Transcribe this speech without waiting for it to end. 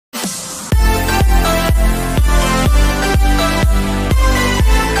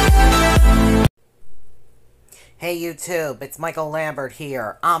Hey YouTube, it's Michael Lambert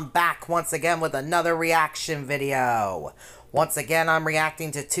here. I'm back once again with another reaction video. Once again, I'm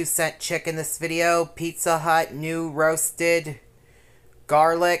reacting to 2 Cent Chick in this video. Pizza Hut new roasted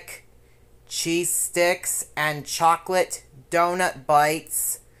garlic cheese sticks and chocolate donut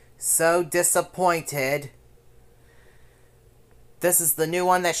bites. So disappointed. This is the new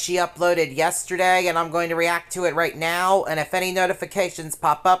one that she uploaded yesterday, and I'm going to react to it right now. And if any notifications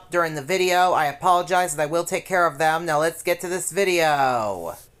pop up during the video, I apologize, and I will take care of them. Now let's get to this video.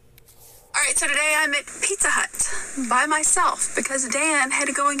 Alright, so today I'm at Pizza Hut by myself because Dan had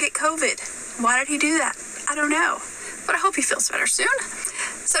to go and get COVID. Why did he do that? I don't know, but I hope he feels better soon.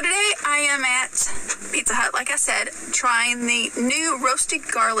 So today I am at Pizza Hut, like I said, trying the new roasted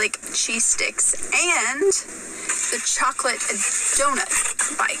garlic cheese sticks and the chocolate donut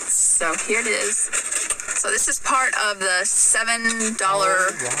bites. So here it is. So this is part of the $7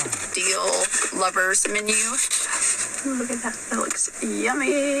 deal lovers menu. Ooh, look at that. That looks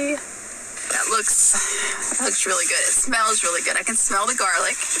yummy. That looks really good. It smells really good. I can smell the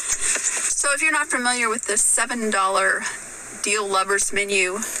garlic. So if you're not familiar with the $7 deal lovers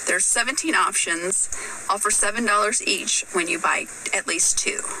menu, there's 17 options, all for $7 each when you buy at least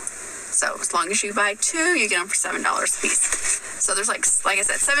 2. So as long as you buy 2, you get them for $7 a piece. So there's like I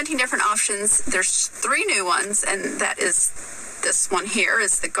said, 17 different options. There's 3 new ones, and that is this one here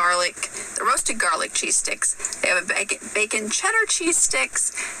is the roasted garlic cheese sticks. They have a bacon cheddar cheese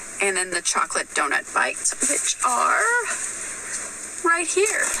sticks, and then the chocolate donut bites, which are right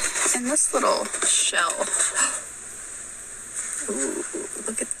here in this little shell. Ooh,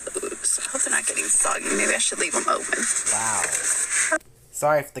 look at those. I hope they're not getting soggy. Maybe I should leave them open. Wow.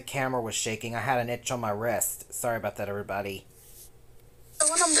 Sorry if the camera was shaking. I had an itch on my wrist. Sorry about that, everybody. I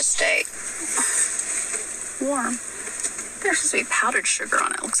want them to stay warm. There's supposed to be powdered sugar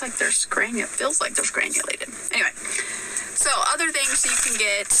on it. Looks like there's feels like there's granulated. Anyway, so other things you can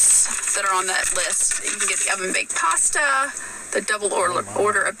get that are on that list. You can get the oven baked pasta, the double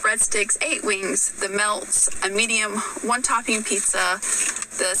order of breadsticks, 8 wings, the melts, a medium 1-topping pizza,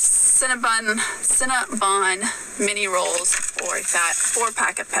 the Cinnabon mini rolls, or a fat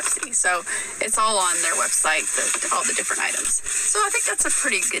 4-pack of Pepsi. So it's all on their website, all the different items. So I think that's a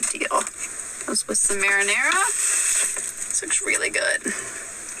pretty good deal. Goes with some marinara. This looks really good.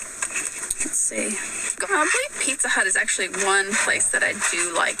 Let's see. I believe Pizza Hut is actually one place that I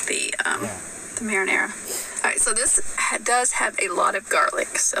do like the marinara. Alright, so this does have a lot of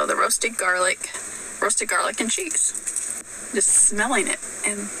garlic. So the roasted garlic and cheese. Just smelling it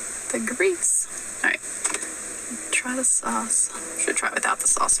and the grease. Alright, try the sauce. Should try without the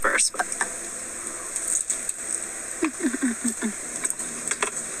sauce first, but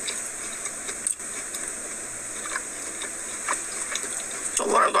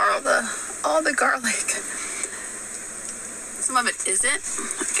all the garlic. Some of it isn't.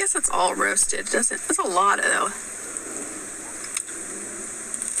 I guess it's all roasted. It's a lot though.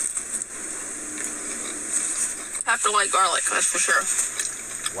 Have to like garlic, that's for sure.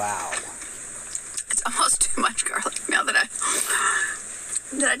 Wow. It's almost too much garlic now that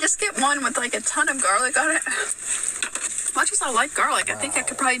did I just get one with like a ton of garlic on it? As much as I like garlic, I think I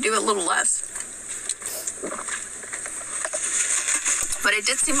could probably do a little less. But it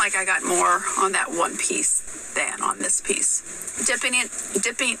did seem like I got more on that one piece than on this piece. Dipping it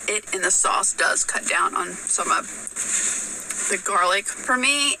in the sauce does cut down on some of the garlic. For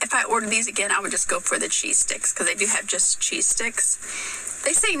me, if I ordered these again, I would just go for the cheese sticks because they do have just cheese sticks.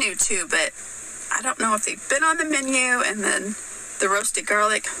 They say new too, but I don't know if they've been on the menu. And then the roasted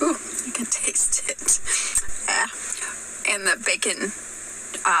garlic, ooh, you can taste it. And the bacon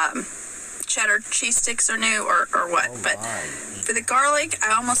cheddar cheese sticks are new or what. But for the garlic,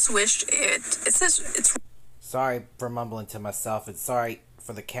 I almost wished it says it's... Sorry for mumbling to myself, and sorry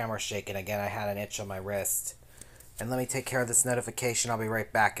for the camera shaking again. I had an itch on my wrist. And let me take care of this notification. I'll be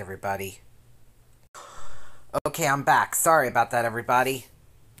right back, everybody. Okay, I'm back. Sorry about that, everybody.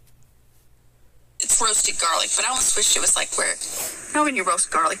 It's roasted garlic, but I almost wished it was like where... You know when you roast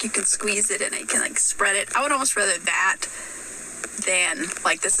garlic, you can squeeze it and you can like spread it. I would almost rather that than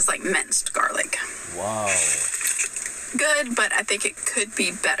like this is like minced garlic. Whoa. Good, but I think it could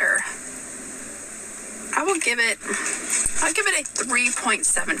be better. I'll give it a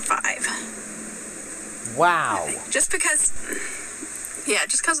 3.75. Wow. Just because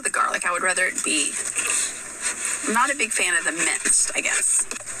of the garlic, I would rather it be... I'm not a big fan of the minced, I guess.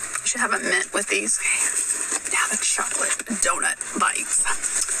 You should have a mint with these. Now the chocolate donut bites.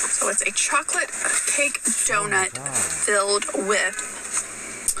 So it's a chocolate cake donut filled with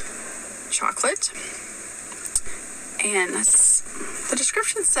chocolate and The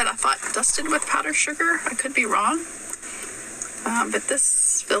description said, I thought, dusted with powdered sugar. I could be wrong. But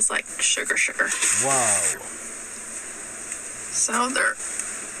this feels like sugar. Whoa. So they're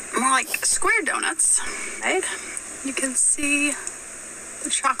more like square donuts, right? You can see the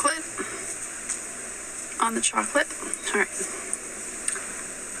chocolate on the chocolate. All right.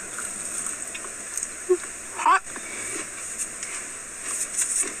 Hot.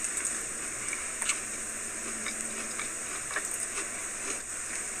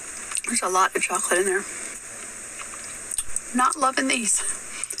 There's a lot of chocolate in there. Not loving these.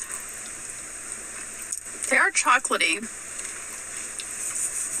 They are chocolatey.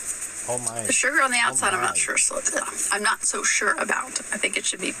 Oh my. The sugar on the outside, Oh I'm not sure. So I'm not so sure about. I think it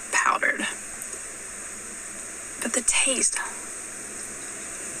should be powdered. But the taste.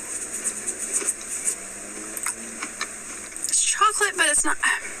 It's chocolate, but it's not.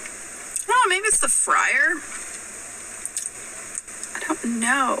 I don't know. Maybe it's the fryer. I don't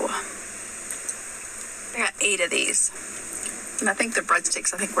know. I got 8 of these. And I think the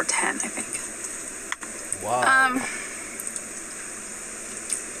breadsticks, were 10, I think. Wow.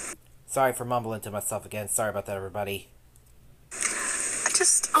 Sorry for mumbling to myself again. Sorry about that, everybody. I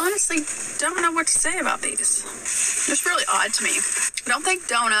just honestly don't know what to say about these. It's really odd to me. I don't think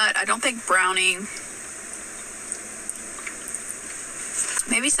donut. I don't think brownie.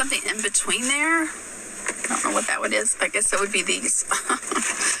 Maybe something in between there. I don't know what that one is. I guess it would be these.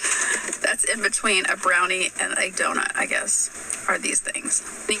 That's in between a brownie and a donut, I guess, are these things.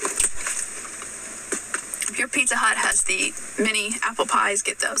 If your Pizza Hut has the mini apple pies,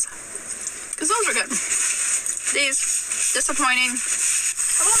 get those. Because those are good. These, disappointing. I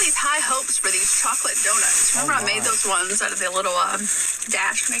have all these high hopes for these chocolate donuts. Remember I made those ones out of the little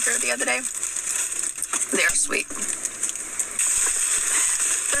dash maker the other day? They're sweet.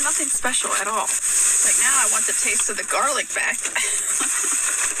 They're nothing special at all. Like now I want the taste of the garlic back.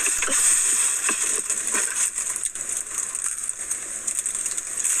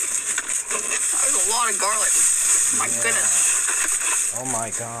 There's a lot of garlic. Oh my goodness. Oh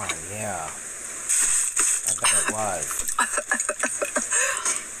my god, yeah. I bet it was.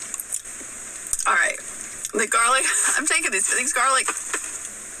 Alright. The garlic, I'm taking these garlic.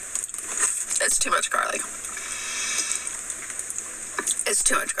 It's too much garlic. It's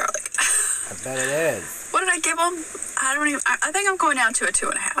too much garlic. I bet it is. What did I give them? I think I'm going down to a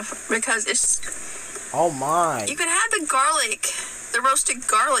 2.5 because it's. Oh my. You can have the garlic, the roasted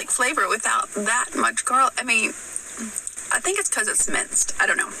garlic flavor without that much garlic. I mean, I think it's because it's minced. I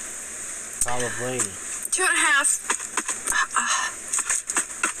don't know. Probably. 2.5.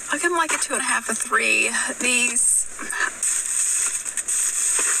 I'll give them like a 2.5, a 3. These,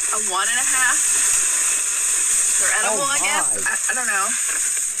 a 1.5. They're edible, I guess. I don't know.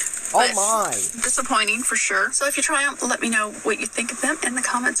 Oh my. Disappointing for sure. So if you try them, let me know what you think of them in the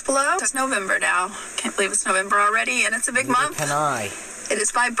comments below. It's November now. Can't believe it's November already, and it's a big month. Can I? It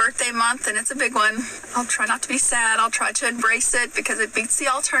is my birthday month, and it's a big one. I'll try not to be sad. I'll try to embrace it because it beats the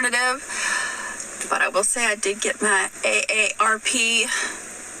alternative. But I will say I did get my AARP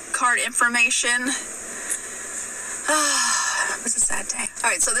card information. It was a sad day. All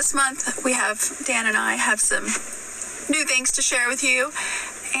right, so this month Dan and I have some new things to share with you.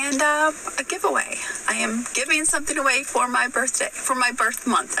 And a giveaway. I am giving something away for my birthday, for my birth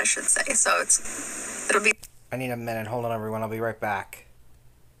month, I should say. So it'll be. I need a minute. Hold on, everyone. I'll be right back.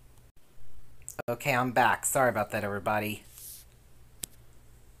 Okay, I'm back. Sorry about that, everybody.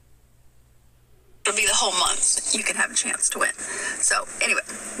 It'll be the whole month. You can have a chance to win. So anyway,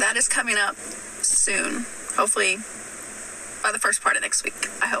 that is coming up soon. Hopefully by the first part of next week,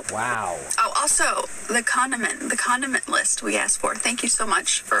 I hope. Wow. Oh, also, the condiment list we asked for. Thank you so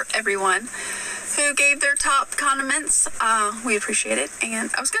much for everyone who gave their top condiments. We appreciate it.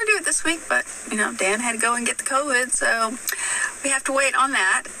 And I was going to do it this week, but, Dan had to go and get the COVID, so we have to wait on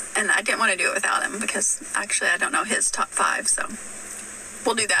that. And I didn't want to do it without him because, actually, I don't know his top 5, so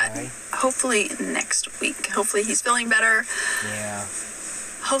we'll do that. Okay. Hopefully next week. Hopefully he's feeling better. Yeah.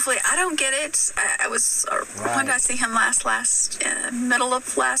 Hopefully I don't get it. I was when did I see him last middle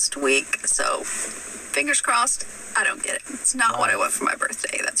of last week, so fingers crossed I don't get it. It's not what I want for my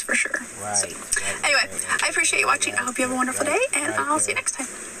birthday, that's for sure. Right. So, anyway, I appreciate you watching. I hope you have a wonderful day, and I'll see you next time.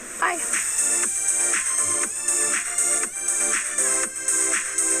 Bye.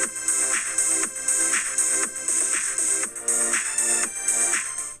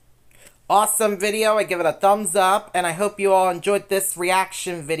 Awesome video. I give it a thumbs up, and I hope you all enjoyed this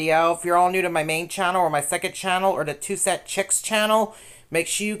reaction video. If you're all new to my main channel or my second channel or the Two Cent Chicks channel, make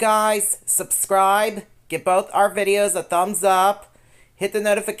sure you guys subscribe, give both our videos a thumbs up, hit the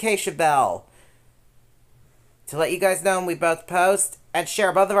notification bell to let you guys know when we both post, and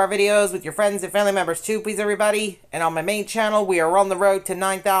share both of our videos with your friends and family members too, please everybody. And on my main channel, we are on the road to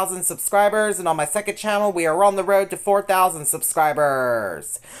 9,000 subscribers. And on my second channel, we are on the road to 4,000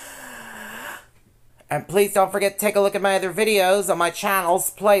 subscribers. And please don't forget to take a look at my other videos on my channel's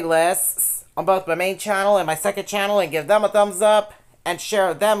playlists on both my main channel and my second channel, and give them a thumbs up and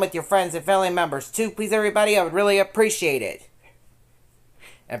share them with your friends and family members too, please everybody. I would really appreciate it.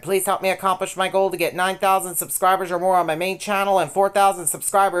 And please help me accomplish my goal to get 9,000 subscribers or more on my main channel and 4,000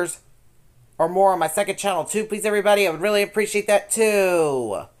 subscribers or more on my second channel too, please everybody. I would really appreciate that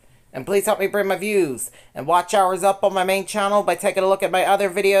too. And please help me bring my views and watch hours up on my main channel by taking a look at my other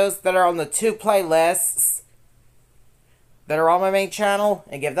videos that are on the 2 playlists that are on my main channel,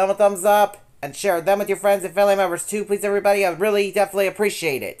 and give them a thumbs up and share them with your friends and family members too, please everybody. I would really definitely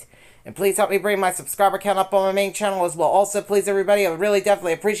appreciate it. And please help me bring my subscriber count up on my main channel as well. Also, please everybody, I would really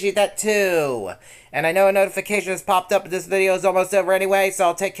definitely appreciate that too. And I know a notification has popped up, but this video is almost over anyway, so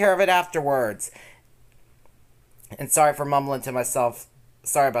I'll take care of it afterwards. And sorry for mumbling to myself.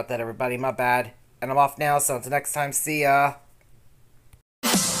 Sorry about that, everybody. My bad. And I'm off now, so until next time, see ya.